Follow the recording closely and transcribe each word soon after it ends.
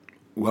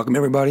Welcome,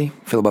 everybody.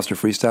 Filibuster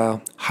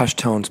Freestyle, Hush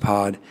Tones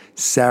Pod,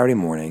 Saturday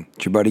morning.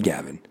 It's your buddy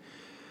Gavin.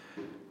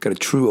 Got a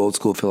true old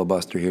school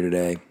filibuster here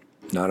today.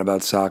 Not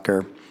about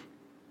soccer.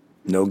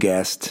 No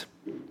guest.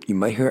 You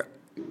might hear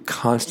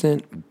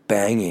constant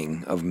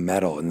banging of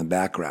metal in the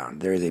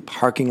background. There is a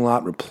parking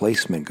lot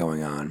replacement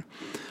going on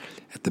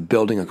at the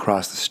building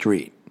across the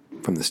street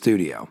from the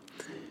studio.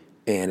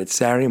 And it's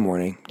Saturday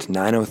morning. It's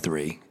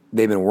 9:03.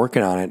 They've been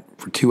working on it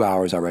for 2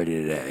 hours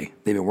already today.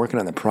 They've been working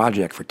on the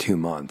project for 2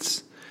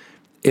 months.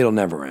 It'll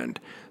never end.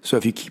 So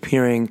if you keep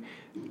hearing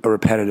a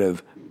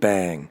repetitive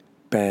bang,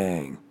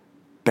 bang,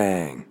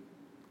 bang,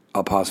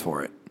 I'll pause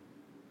for it.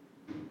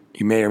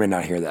 You may or may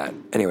not hear that.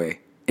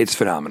 Anyway, it's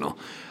phenomenal.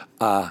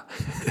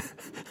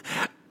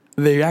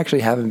 They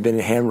actually haven't been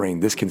hammering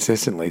this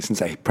consistently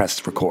since I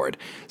pressed record.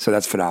 So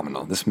that's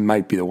phenomenal. This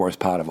might be the worst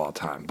pod of all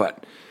time.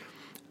 But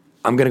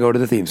I'm going to go to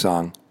the theme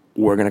song.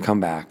 We're going to come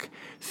back.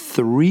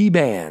 3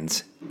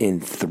 bands in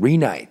 3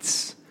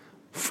 nights.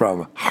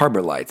 From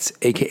Harbor Lights,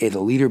 a.k.a.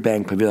 the Leader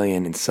Bank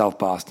Pavilion in South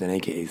Boston,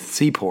 a.k.a.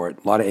 Seaport.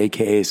 A lot of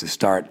a.k.a.s to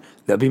start.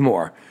 There'll be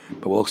more,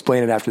 but we'll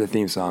explain it after the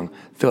theme song.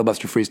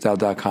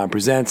 FilibusterFreestyle.com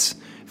presents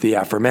the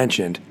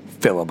aforementioned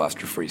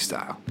Filibuster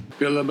Freestyle.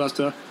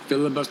 Filibuster,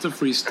 filibuster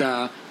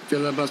freestyle.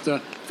 Filibuster,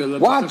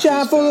 filibuster. Watch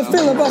out for the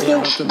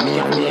filibuster.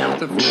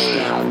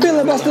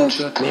 Filibuster.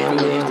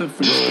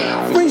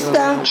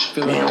 Freestyle.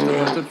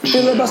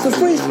 Filibuster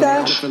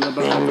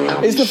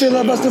freestyle. It's the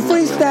filibuster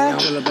freestyle.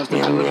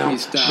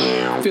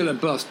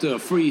 Filibuster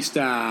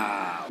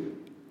freestyle.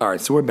 All right,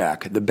 so we're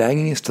back. The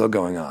banging is still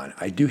going on.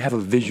 I do have a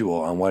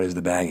visual on what is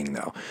the banging,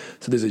 though.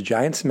 So there's a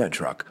giant cement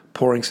truck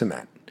pouring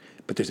cement,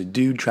 but there's a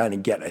dude trying to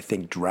get, I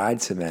think,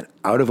 dried cement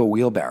out of a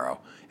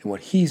wheelbarrow, and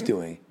what he's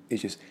doing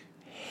is just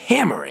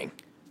hammering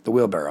the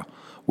wheelbarrow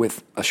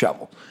with a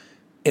shovel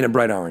in a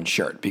bright orange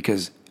shirt,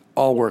 because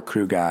all work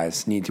crew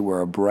guys need to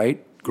wear a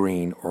bright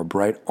green or a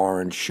bright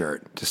orange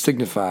shirt to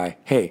signify,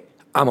 hey,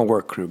 I'm a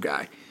work crew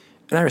guy.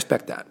 And I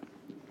respect that.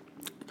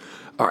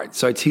 All right,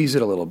 so I teased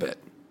it a little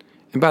bit.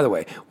 And by the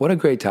way, what a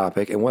great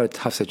topic and what a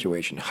tough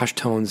situation. Hush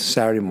Tones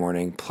Saturday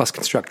morning plus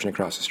construction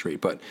across the street.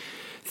 But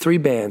 3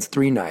 bands,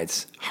 3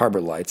 nights, Harbor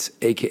Lights,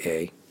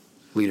 a.k.a.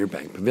 Leader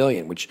Bank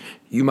Pavilion, which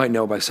you might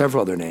know by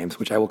several other names,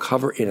 which I will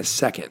cover in a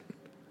second.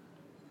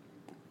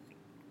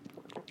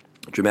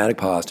 Dramatic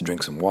pause to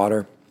drink some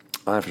water.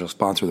 Unofficial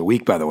sponsor of the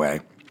week, by the way.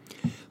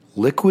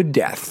 Liquid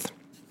Death,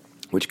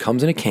 which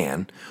comes in a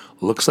can,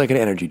 looks like an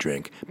energy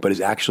drink, but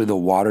is actually the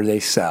water they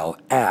sell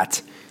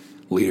at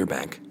Leader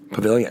Bank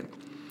Pavilion.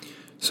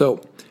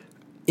 So,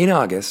 in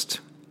August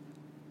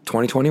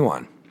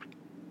 2021,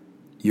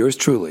 yours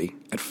truly,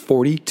 at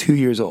 42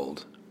 years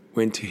old,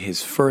 went to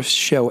his first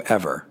show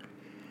ever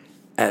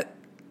at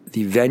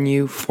the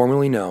venue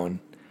formerly known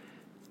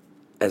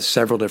as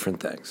several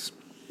different things.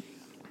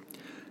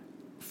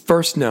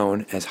 First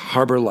known as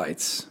Harbor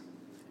Lights,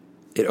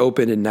 it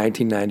opened in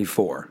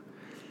 1994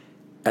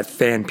 at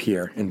Fan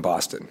Pier in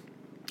Boston.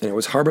 And it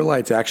was Harbor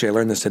Lights, actually, I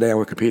learned this today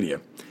on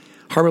Wikipedia.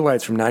 Harbor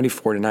Lights from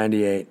 94 to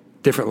 98,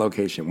 different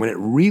location. When it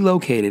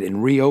relocated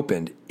and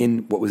reopened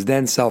in what was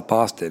then South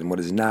Boston, what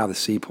is now the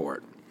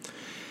Seaport,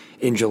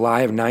 in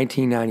July of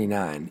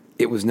 1999,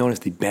 it was known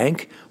as the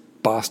Bank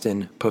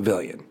Boston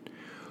Pavilion,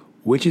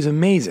 which is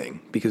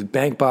amazing because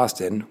Bank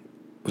Boston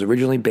was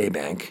originally Bay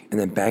Bank, and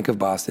then Bank of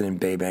Boston and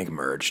Bay Bank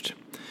merged.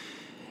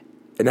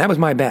 And that was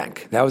my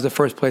bank. That was the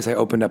first place I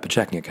opened up a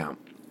checking account.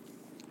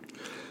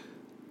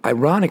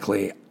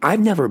 Ironically,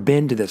 I've never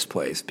been to this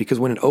place because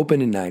when it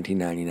opened in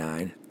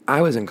 1999,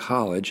 I was in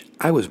college,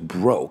 I was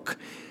broke.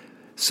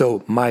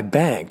 So my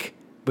bank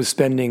was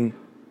spending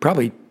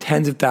probably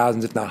tens of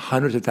thousands, if not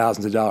hundreds of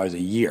thousands of dollars a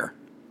year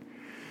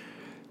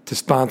to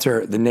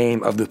sponsor the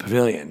name of the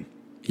pavilion,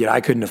 yet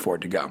I couldn't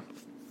afford to go.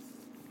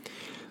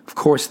 Of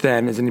course,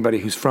 then, as anybody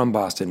who's from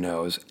Boston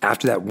knows,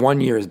 after that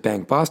 1 year as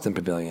Bank Boston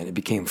Pavilion, it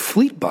became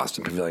Fleet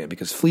Boston Pavilion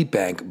because Fleet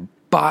Bank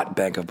bought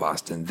Bank of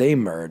Boston. They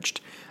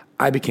merged.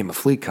 I became a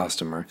Fleet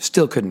customer,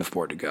 still couldn't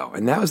afford to go.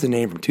 And that was the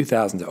name from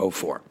 2000 to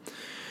 2004.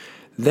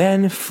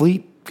 Then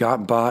Fleet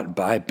got bought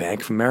by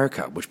Bank of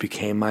America, which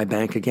became my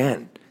bank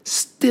again.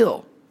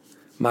 Still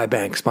my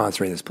bank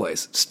sponsoring this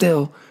place.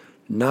 Still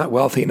not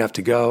wealthy enough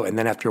to go, and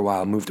then after a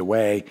while moved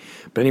away.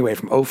 But anyway,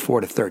 from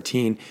 2004 to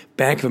 2013,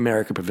 Bank of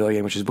America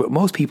Pavilion, which is what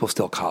most people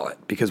still call it.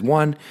 Because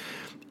 1,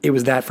 it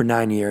was that for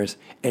 9 years,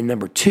 and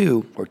number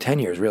 2, or 10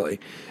 years really,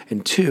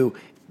 and 2,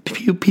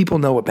 people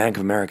know what Bank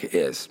of America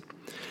is.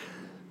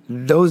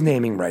 Those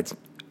naming rights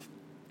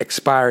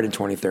expired in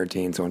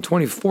 2013. So in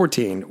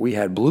 2014, we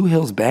had Blue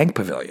Hills Bank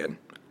Pavilion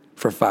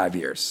for 5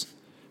 years,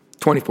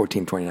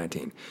 2014,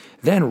 2019.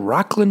 Then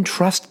Rockland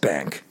Trust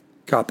Bank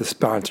got the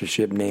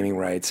sponsorship naming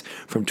rights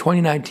from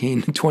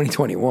 2019 to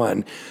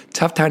 2021.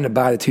 Tough time to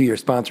buy the 2-year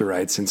sponsor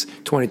rights since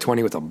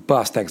 2020 was a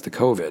bust thanks to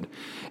COVID.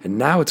 And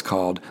now it's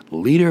called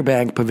Leader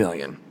Bank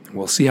Pavilion.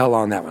 We'll see how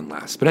long that one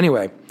lasts. But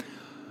anyway,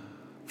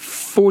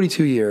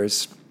 42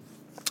 years.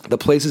 The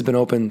place has been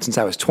open since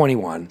I was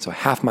 21, so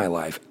half my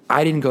life.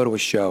 I didn't go to a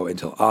show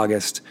until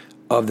August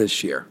of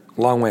this year.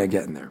 Long way of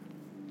getting there.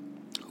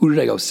 Who did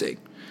I go see?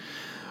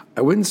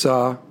 I went and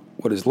saw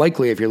what is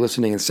likely, if you're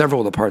listening in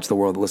several of the parts of the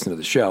world that listen to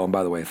the show, and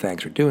by the way,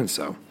 thanks for doing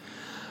so,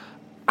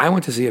 I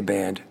went to see a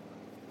band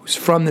who's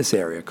from this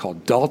area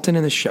called Dalton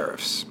and the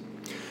Sheriffs.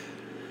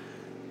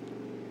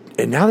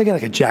 And now they got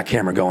like a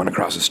jackhammer going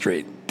across the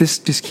street. This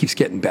just keeps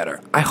getting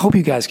better. I hope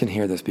you guys can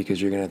hear this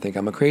because you're going to think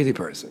I'm a crazy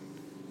person.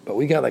 But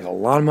we got like a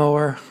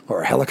lawnmower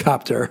or a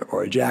helicopter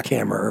or a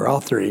jackhammer or all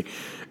three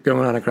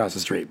going on across the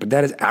street. But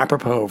that is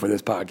apropos for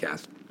this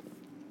podcast.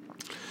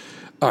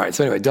 All right,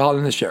 so anyway, Dalton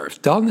and the Sheriffs.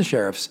 Dalton and the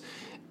Sheriffs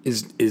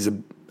is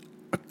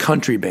a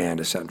country band,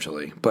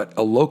 essentially. But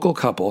a local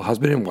couple,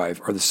 husband and wife,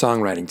 are the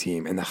songwriting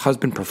team. And the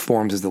husband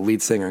performs as the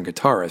lead singer and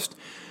guitarist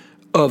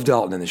of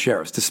Dalton and the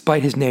Sheriffs,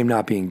 despite his name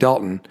not being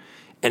Dalton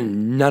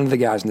and none of the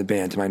guys in the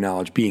band, to my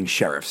knowledge, being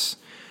sheriffs.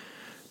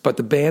 But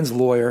the band's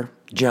lawyer,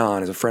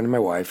 John, is a friend of my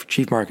wife,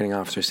 chief marketing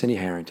officer, Cindy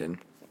Harrington.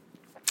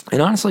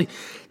 And honestly,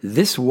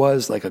 this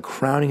was like a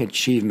crowning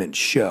achievement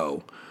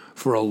show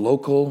for a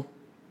local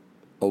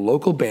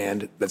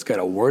band that's got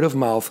a word of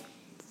mouth,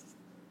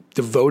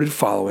 devoted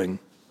following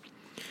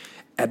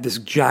at this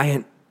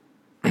giant,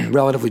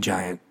 relatively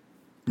giant,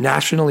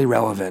 nationally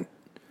relevant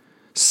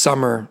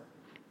summer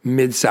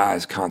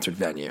mid-sized concert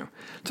venue.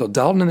 So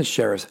Dalton and the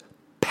Sheriffs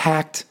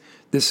packed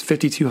this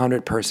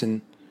 5,200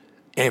 person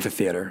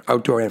outdoor,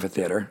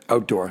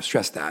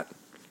 stress that,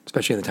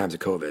 especially in the times of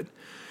COVID,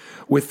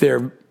 with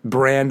their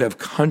brand of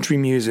country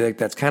music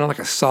that's kind of like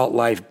a Salt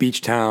Life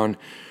beach town,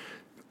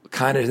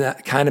 kind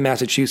of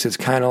Massachusetts,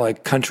 kind of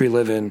like country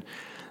living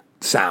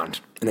sound.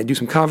 And they do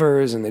some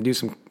covers and they do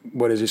some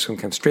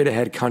kind of straight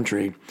ahead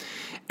country.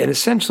 And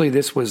essentially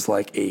this was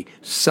like a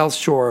South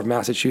Shore of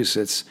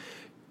Massachusetts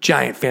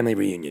giant family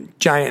reunion,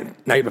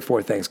 giant night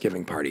before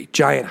Thanksgiving party,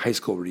 giant high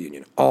school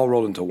reunion, all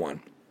rolled into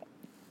one.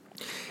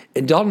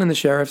 And Dalton and the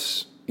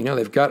Sheriffs,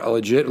 they've got a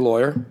legit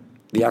lawyer,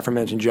 the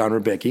aforementioned John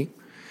Rubicki.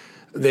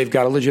 They've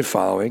got a legit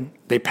following.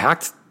 They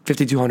packed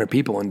 5,200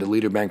 people into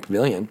Leader Bank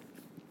Pavilion.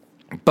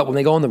 But when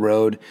they go on the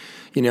road,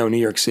 New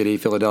York City,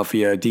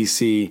 Philadelphia,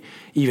 D.C.,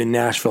 even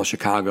Nashville,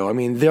 Chicago,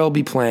 they'll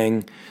be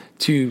playing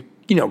to,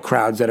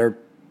 crowds that are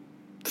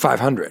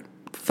 500,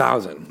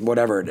 1,000,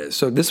 whatever it is.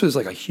 So this was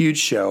like a huge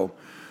show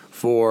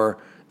for,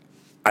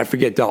 I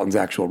forget Dalton's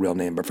actual real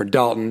name, but for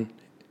Dalton,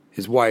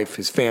 his wife,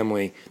 his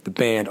family, the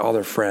band, all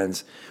their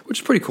friends,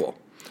 which is pretty cool.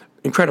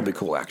 Incredibly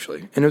cool,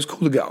 actually. And it was cool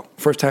to go.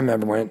 First time I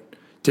ever went,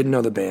 didn't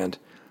know the band.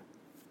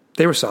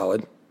 They were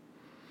solid.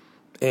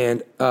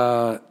 And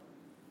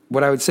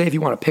what I would say, if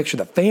you want to picture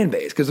the fan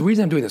base, because the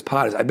reason I'm doing this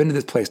pod is I've been to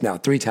this place now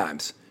 3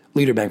 times,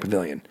 Leader Bank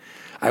Pavilion.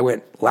 I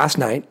went last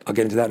night. I'll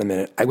get into that in a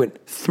minute. I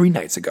went 3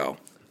 nights ago.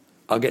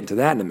 I'll get into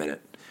that in a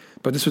minute.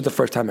 But this was the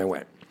first time I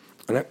went.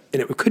 And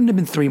it couldn't have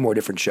been 3 more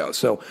different shows.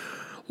 So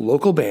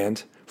local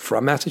band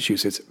from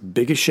Massachusetts,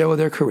 biggest show of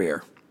their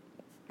career,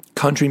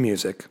 country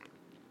music,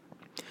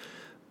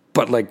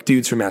 but like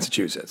dudes from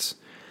Massachusetts.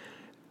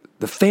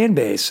 The fan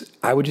base,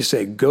 I would just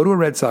say, go to a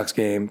Red Sox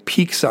game,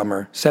 peak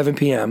summer, 7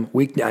 p.m.,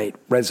 weeknight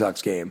Red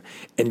Sox game,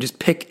 and just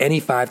pick any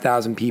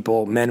 5,000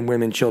 people, men,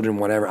 women, children,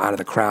 whatever, out of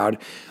the crowd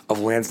of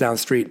Lansdowne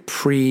Street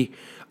pre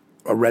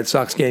a Red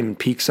Sox game in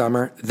peak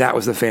summer. That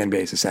was the fan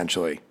base,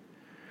 essentially,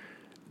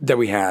 that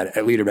we had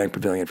at Leader Bank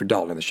Pavilion for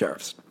Dalton and the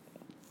Sheriffs.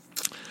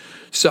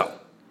 So,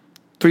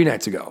 3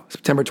 nights ago,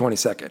 September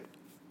 22nd,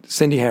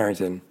 Cindy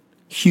Harrington,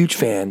 huge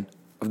fan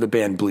of the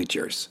band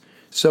Bleachers.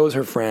 So is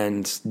her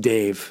friends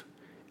Dave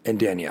and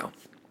Danielle.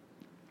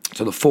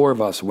 So the 4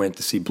 of us went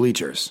to see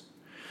Bleachers.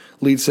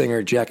 Lead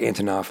singer Jack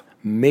Antonoff,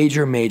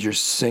 major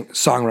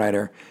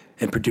songwriter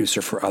and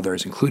producer for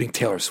others, including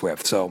Taylor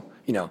Swift. So,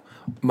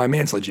 my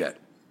man's legit.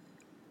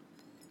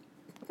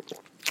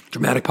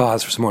 Dramatic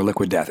pause for some more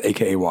Liquid Death,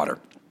 a.k.a. water.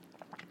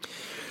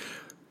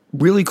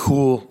 Really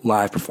cool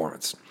live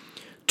performance.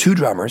 2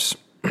 drummers,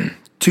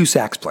 2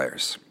 sax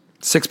players,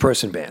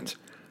 6-person band.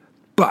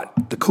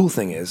 But the cool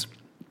thing is,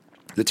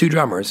 the 2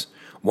 drummers,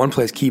 one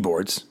plays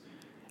keyboards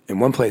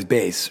and one plays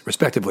bass,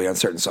 respectively, on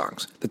certain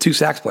songs. The 2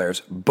 sax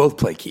players both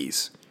play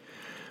keys.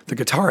 The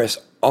guitarist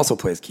also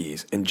plays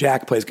keys, and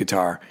Jack plays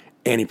guitar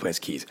and he plays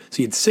keys.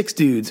 So you had 6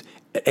 dudes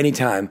at any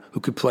time who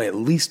could play at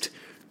least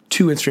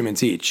 2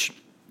 instruments each,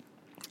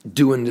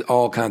 doing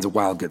all kinds of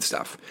wild, good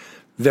stuff.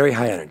 Very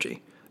high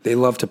energy. They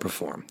love to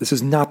perform. This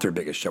is not their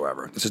biggest show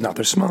ever. This is not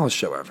their smallest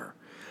show ever.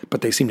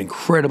 But they seemed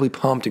incredibly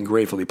pumped and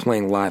grateful to be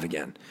playing live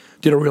again.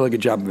 Did a really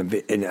good job of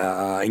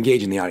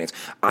engaging the audience.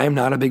 I am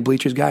not a big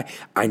Bleachers guy.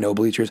 I know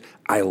Bleachers.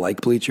 I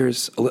like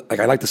Bleachers. Like,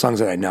 I like the songs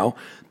that I know.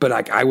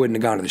 But I wouldn't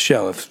have gone to the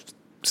show if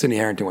Cindy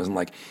Harrington wasn't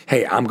like,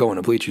 hey, I'm going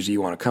to Bleachers. Do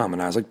you want to come?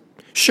 And I was like,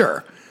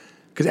 sure.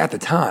 Because at the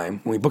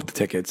time, when we booked the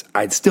tickets,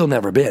 I'd still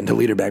never been to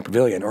Leader Bank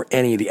Pavilion or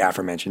any of the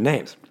aforementioned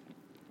names.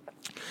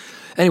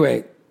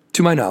 Anyway,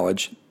 to my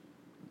knowledge,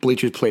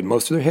 Bleachers played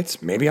most of their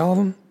hits, maybe all of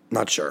them,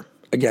 not sure.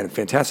 Again,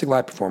 fantastic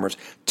live performers,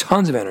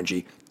 tons of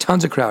energy,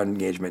 tons of crowd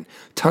engagement,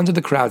 tons of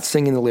the crowd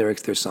singing the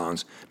lyrics to their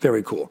songs.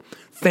 Very cool.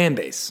 Fan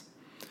base.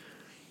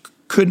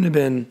 Couldn't have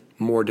been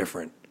more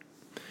different.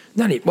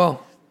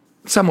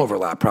 Some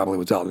overlap probably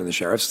with Dalton and the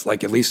Sheriffs,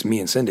 like at least me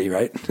and Cindy,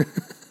 right?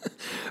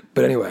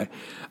 But anyway,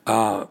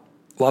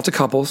 lots of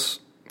couples,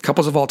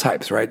 couples of all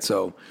types, right?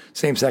 So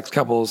same-sex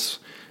couples,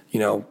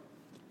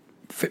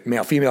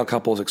 male-female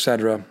couples,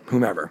 etc.,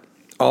 whomever.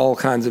 All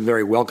kinds of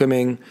very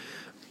welcoming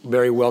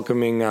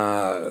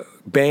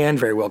band,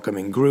 very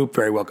welcoming group,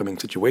 very welcoming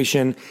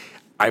situation.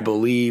 I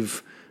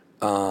believe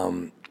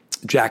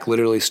Jack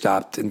literally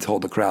stopped and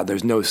told the crowd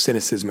there's no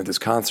cynicism at this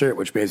concert,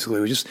 which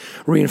basically was just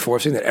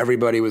reinforcing that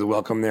everybody was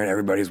welcome there and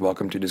everybody's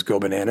welcome to just go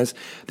bananas.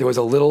 There was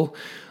a little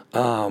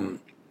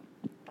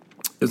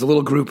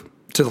group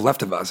to the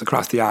left of us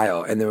across the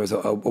aisle, and there was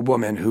a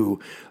woman who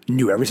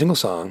knew every single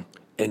song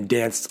and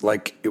danced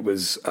like it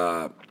was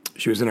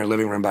she was in her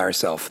living room by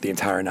herself the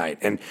entire night.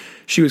 And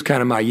she was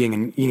kind of my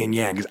yin and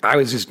yang,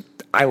 because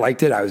I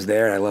liked it. I was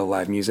there, and I love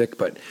live music.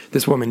 But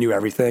this woman knew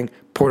everything,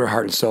 poured her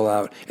heart and soul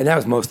out, and that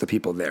was most of the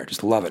people there,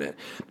 just loving it.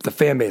 The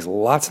fan base,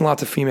 lots and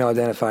lots of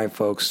female-identifying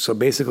folks. So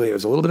basically, it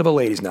was a little bit of a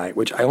ladies' night,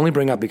 which I only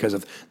bring up because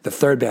of the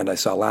third band I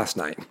saw last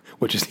night,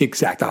 which is the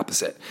exact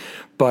opposite.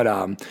 But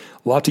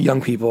lots of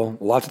young people,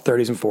 lots of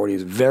 30s and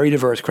 40s, very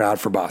diverse crowd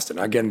for Boston.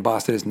 Again,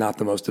 Boston is not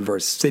the most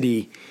diverse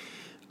city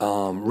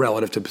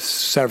relative to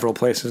several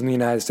places in the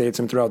United States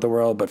and throughout the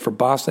world. But for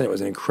Boston, it was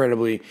an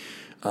incredibly,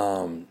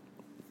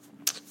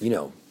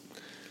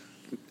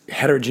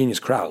 heterogeneous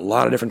crowd. A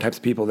lot of different types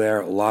of people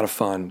there, a lot of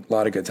fun, a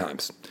lot of good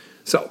times.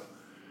 So,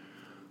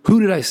 who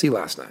did I see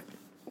last night?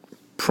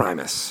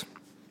 Primus,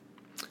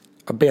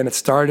 a band that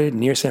started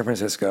near San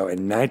Francisco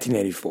in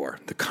 1984.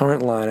 The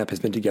current lineup has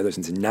been together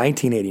since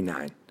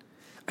 1989.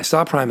 I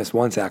saw Primus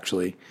once,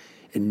 actually,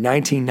 in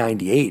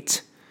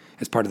 1998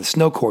 as part of the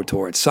Snowcore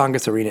Tour at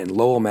Tsongas Arena in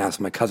Lowell, Mass.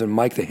 with my cousin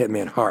Mike the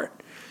Hitman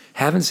Hart.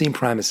 Haven't seen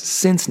Primus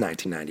since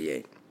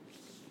 1998.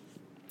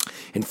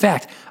 In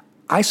fact,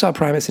 I saw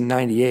Primus in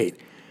 98.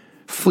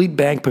 Fleet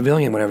Bank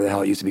Pavilion, whatever the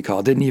hell it used to be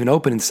called, didn't even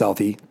open in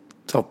Southie,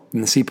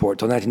 in the Seaport,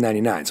 till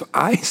 1999. So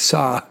I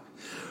saw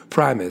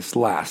Primus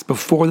last,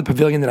 before the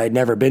pavilion that I'd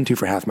never been to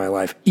for half my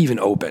life even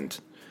opened.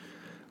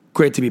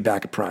 Great to be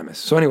back at Primus.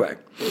 So anyway,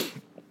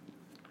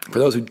 for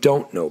those who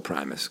don't know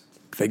Primus,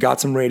 they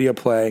got some radio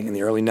play in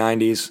the early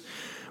 90s.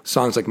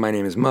 Songs like My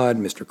Name is Mud,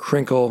 Mr.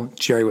 Crinkle,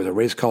 Jerry was a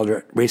race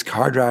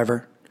car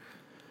driver,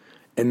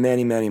 and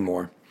many, many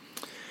more,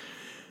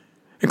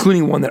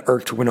 including one that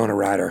irked Winona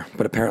Ryder,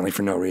 but apparently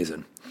for no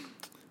reason.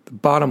 The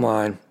bottom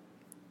line,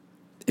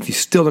 if you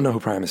still don't know who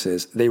Primus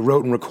is, they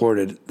wrote and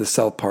recorded the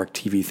South Park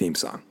TV theme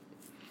song.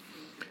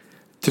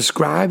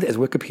 Described as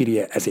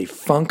Wikipedia as a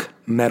funk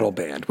metal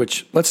band,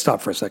 which, let's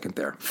stop for a second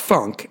there.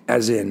 Funk,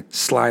 as in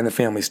Sly and the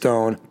Family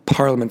Stone,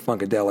 Parliament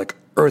Funkadelic,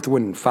 Earth,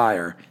 Wind &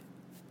 Fire,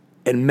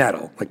 and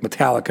metal, like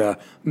Metallica,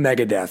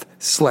 Megadeth,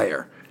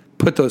 Slayer.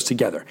 Put those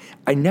together.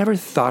 I never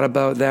thought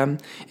about them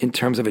in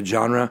terms of a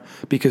genre,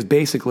 because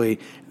basically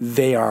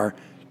they are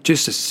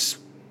just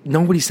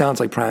nobody sounds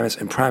like Primus,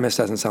 and Primus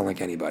doesn't sound like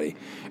anybody.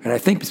 And I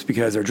think it's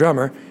because their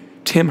drummer,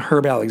 Tim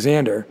Herb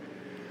Alexander,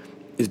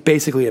 is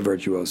basically a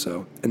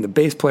virtuoso, and the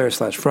bass player /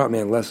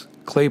 frontman, Les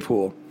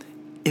Claypool,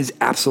 is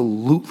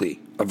absolutely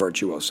a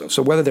virtuoso.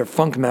 So whether they're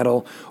funk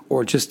metal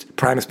or just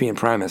Primus being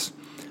Primus,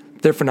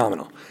 they're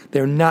phenomenal.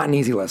 They're not an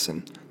easy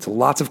listen. It's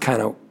lots of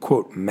kind of,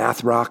 quote,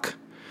 math rock,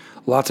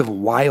 lots of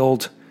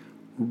wild,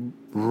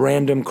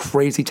 random,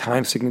 crazy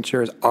time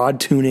signatures,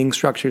 odd tuning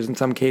structures in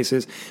some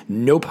cases,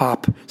 no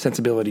pop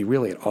sensibility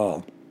really at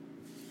all.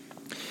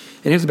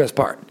 And here's the best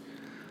part.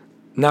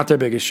 Not their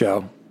biggest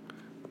show,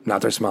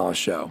 not their smallest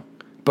show,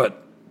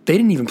 but they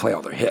didn't even play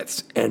all their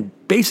hits. And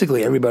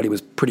basically everybody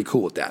was pretty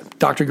cool with that.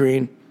 Dr.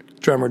 Green,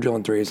 drummer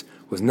Drilling Threes,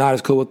 was not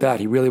as cool with that.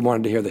 He really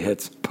wanted to hear the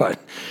hits, but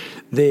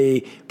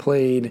they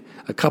played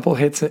a couple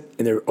hits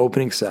in their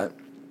opening set,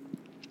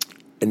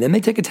 and then they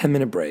take a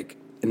 10-minute break,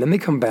 and then they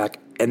come back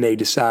and they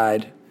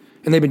decide,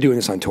 and they've been doing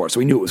this on tour, so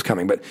we knew it was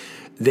coming, but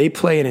they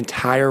play an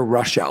entire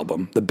Rush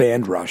album, the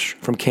band Rush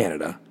from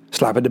Canada,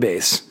 slap at the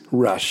bass,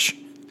 Rush,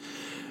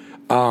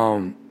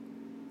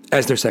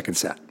 as their second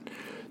set.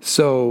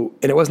 So,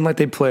 and it wasn't like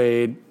they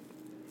played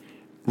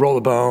Roll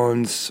the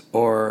Bones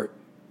or,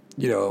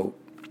 I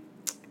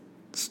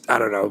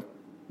don't know,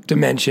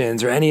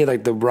 Dimensions or any of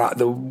like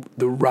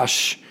the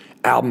Rush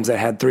albums that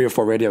had 3 or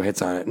 4 radio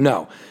hits on it.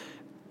 No.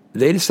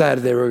 They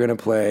decided they were going to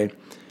play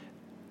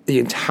the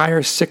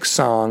entire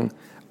 6-song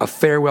A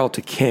Farewell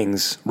to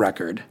Kings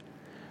record,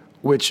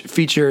 which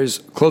features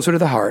Closer to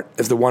the Heart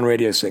as the one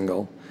radio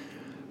single,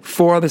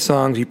 4 other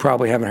songs you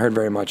probably haven't heard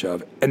very much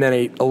of, and then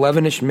a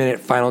 11-ish minute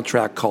final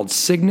track called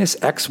Cygnus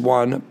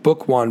X1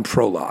 Book 1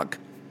 Prologue.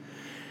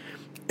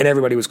 And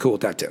everybody was cool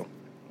with that too.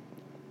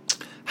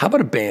 How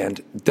about a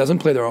band that doesn't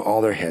play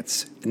all their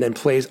hits and then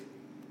plays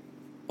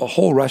a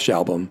whole Rush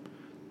album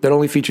that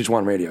only features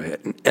one radio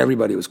hit, and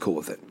everybody was cool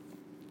with it.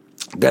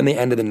 Then they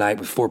ended the night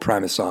with 4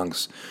 Primus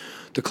songs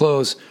to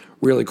close.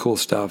 Really cool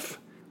stuff.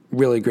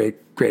 Really great.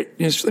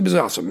 It was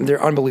awesome. They're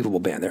an unbelievable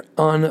band. They're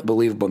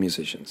unbelievable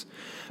musicians.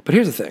 But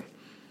here's the thing.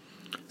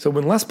 So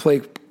when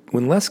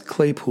Les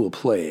Claypool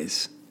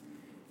plays,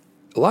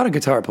 a lot of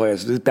guitar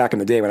players, this is back in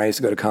the day when I used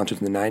to go to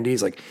concerts in the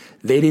 90s, like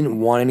they didn't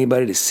want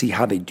anybody to see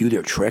how they do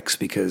their tricks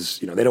because,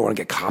 they don't want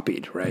to get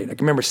copied, right? I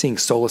can remember seeing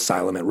Soul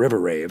Asylum at River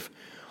Rave,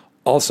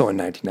 also in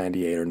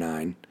 1998 or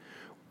 9,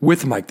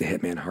 with Mike the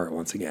Hitman Hart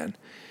once again.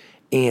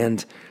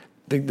 And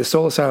the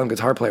Soul Asylum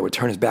guitar player would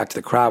turn his back to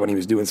the crowd when he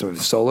was doing some of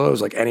his solos,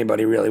 like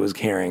anybody really was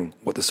caring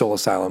what the Soul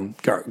Asylum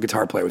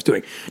guitar player was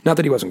doing. Not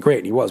that he wasn't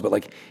great, he was, but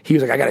like he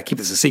was like, I got to keep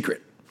this a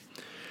secret.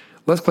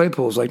 Les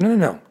Claypool was like,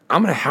 no.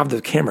 I'm going to have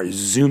the camera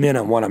zoom in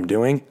on what I'm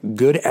doing.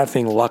 Good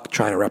effing luck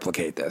trying to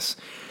replicate this.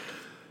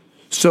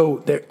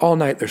 So all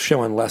night they're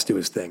showing Les do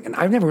his thing. And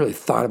I've never really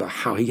thought about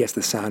how he gets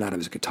the sound out of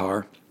his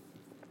guitar.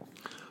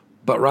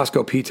 But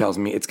Roscoe P tells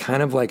me it's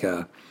kind of like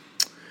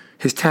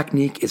his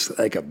technique is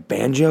like a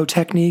banjo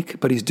technique,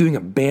 but he's doing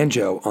a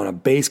banjo on a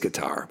bass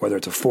guitar, whether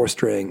it's a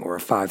 4-string or a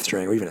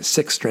 5-string or even a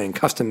 6-string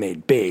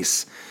custom-made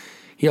bass.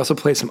 He also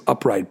plays some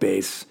upright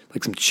bass,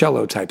 like some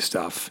cello type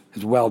stuff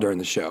as well during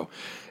the show.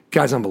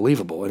 Guy's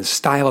unbelievable, and his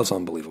style is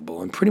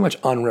unbelievable and pretty much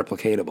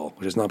unreplicatable,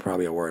 which is not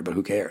probably a word, but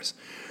who cares?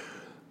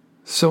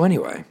 So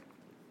anyway,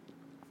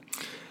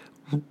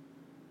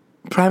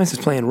 Primus is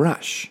playing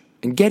Rush,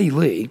 and Geddy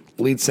Lee,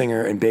 lead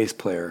singer and bass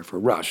player for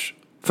Rush,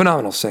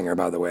 phenomenal singer,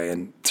 by the way,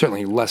 and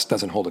certainly Les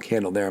doesn't hold a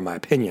candle there, in my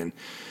opinion.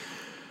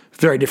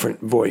 Very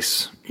different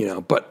voice,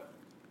 but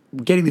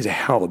Geddy Lee's a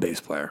hell of a bass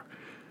player.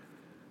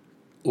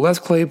 Les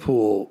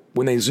Claypool,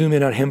 when they zoom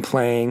in on him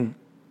playing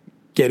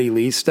Geddy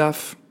Lee's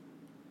stuff,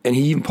 and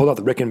he even pulled out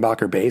the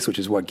Rickenbacker bass, which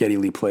is what Geddy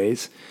Lee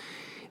plays,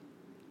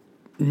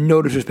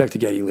 no disrespect to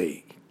Geddy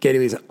Lee. Geddy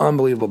Lee's an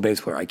unbelievable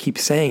bass player. I keep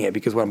saying it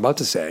because what I'm about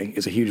to say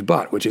is a huge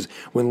but, which is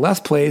when Les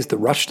plays the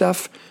Rush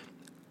stuff,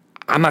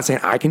 I'm not saying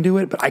I can do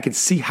it, but I could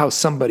see how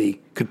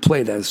somebody could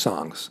play those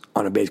songs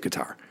on a bass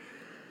guitar.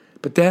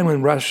 But then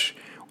when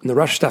the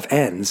Rush stuff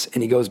ends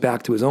and he goes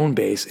back to his own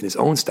bass and his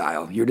own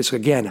style, you're just,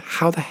 again,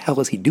 how the hell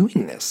is he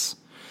doing this?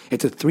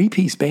 It's a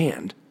 3-piece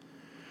band.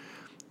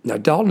 Now,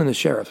 Dalton and the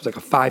Sheriffs was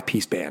like a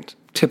 5-piece band.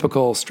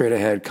 Typical,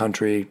 straight-ahead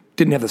country.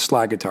 Didn't have the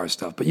slide guitar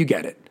stuff, but you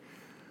get it.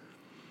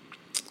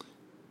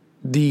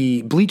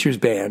 The Bleachers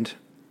band,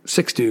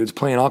 6 dudes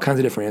playing all kinds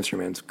of different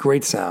instruments.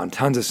 Great sound,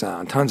 tons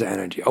of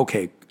energy.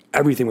 Okay,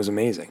 everything was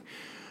amazing.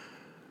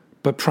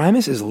 But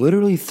Primus is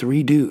literally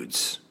 3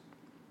 dudes.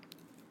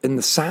 And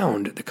the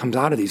sound that comes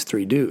out of these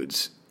 3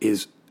 dudes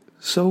is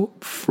so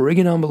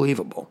friggin'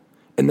 unbelievable.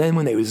 And then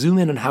when they zoom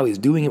in on how he's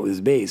doing it with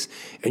his bass,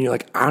 and you're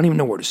like, I don't even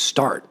know where to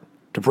start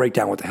to break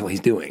down what the hell he's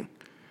doing.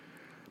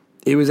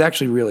 It was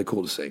actually really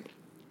cool to see.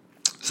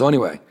 So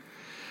anyway,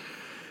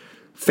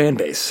 fan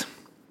base.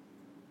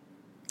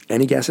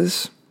 Any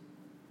guesses?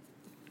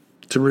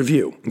 To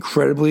review,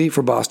 incredibly,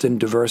 for Boston,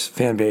 diverse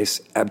fan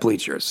base at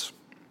Bleachers.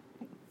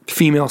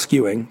 Female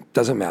skewing,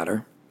 doesn't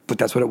matter, but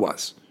that's what it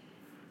was.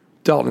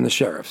 Dalton and the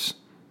Sheriffs.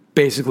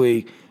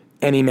 Basically,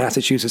 any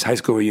Massachusetts high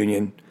school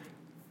reunion,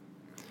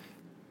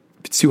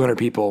 it's 200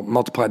 people,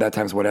 multiply that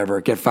times whatever,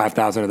 get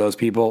 5,000 of those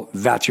people,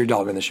 that's your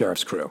Dalton and the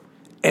Sheriffs crew.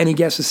 Any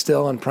guesses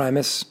still on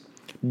Primus?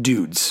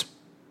 Dudes.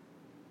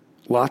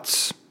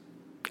 Lots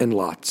and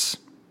lots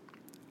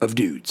of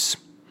dudes.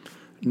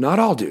 Not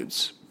all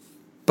dudes,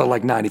 but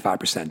like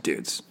 95%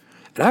 dudes.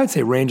 And I would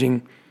say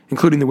ranging,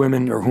 including the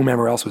women or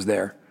whomever else was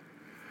there,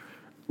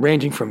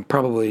 ranging from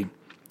probably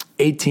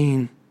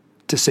 18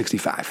 to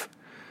 65.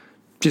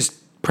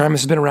 Just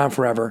Primus has been around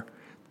forever.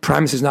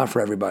 Primus is not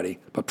for everybody,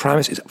 but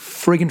Primus is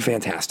friggin'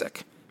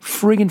 fantastic.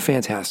 Friggin'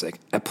 fantastic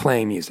at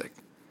playing music.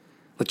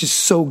 Like just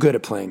so good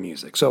at playing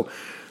music. So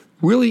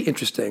really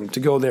interesting to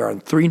go there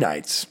on 3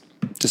 nights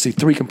to see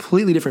 3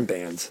 completely different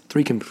bands,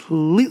 3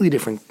 completely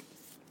different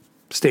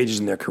stages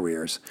in their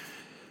careers,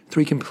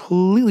 3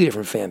 completely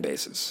different fan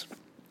bases.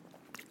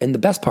 And the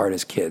best part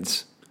is,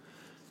 kids,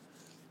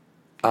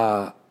 we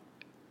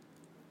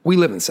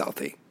live in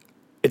Southie.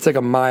 It's like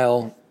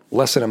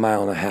less than a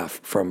mile and a half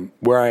from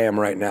where I am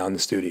right now in the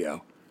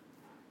studio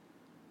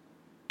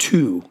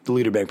to the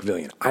Leader Bank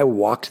Pavilion. I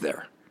walked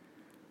there.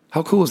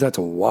 How cool is that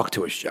to walk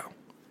to a show?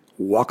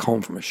 Walk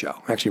home from a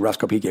show. Actually,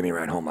 Roscoe P gave me a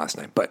ride home last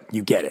night, but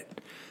you get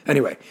it.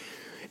 Anyway,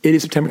 it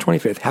is September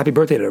 25th. Happy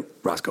birthday to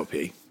Roscoe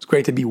P. It's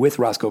great to be with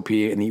Roscoe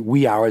P in the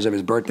wee hours of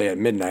his birthday at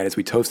midnight as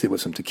we toasted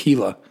with some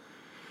tequila, a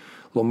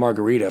little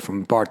margarita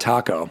from Bar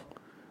Taco,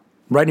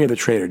 right near the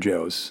Trader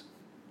Joe's,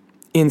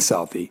 in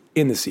Southie,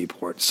 in the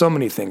Seaport. So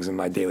many things in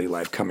my daily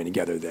life coming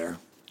together there.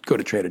 Go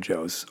to Trader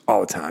Joe's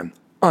all the time.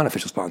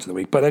 Unofficial sponsor of the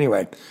week. But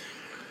anyway,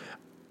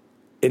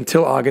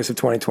 until August of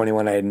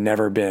 2021, I had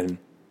never been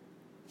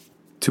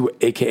to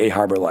AKA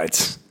Harbor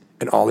Lights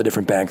and all the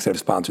different banks that have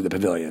sponsored the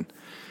pavilion.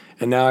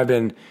 And now I've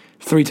been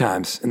 3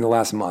 times in the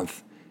last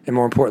month. And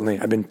more importantly,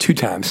 I've been 2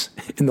 times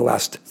in the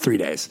last 3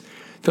 days.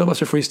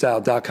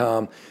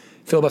 Filibusterfreestyle.com,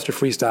 Filibuster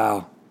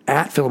Freestyle,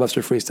 at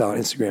Filibuster Freestyle on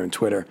Instagram and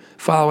Twitter.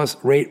 Follow us,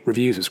 rate,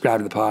 review, subscribe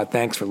to the pod.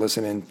 Thanks for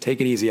listening.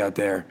 Take it easy out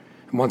there.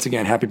 And once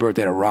again, happy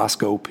birthday to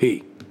Roscoe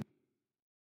P.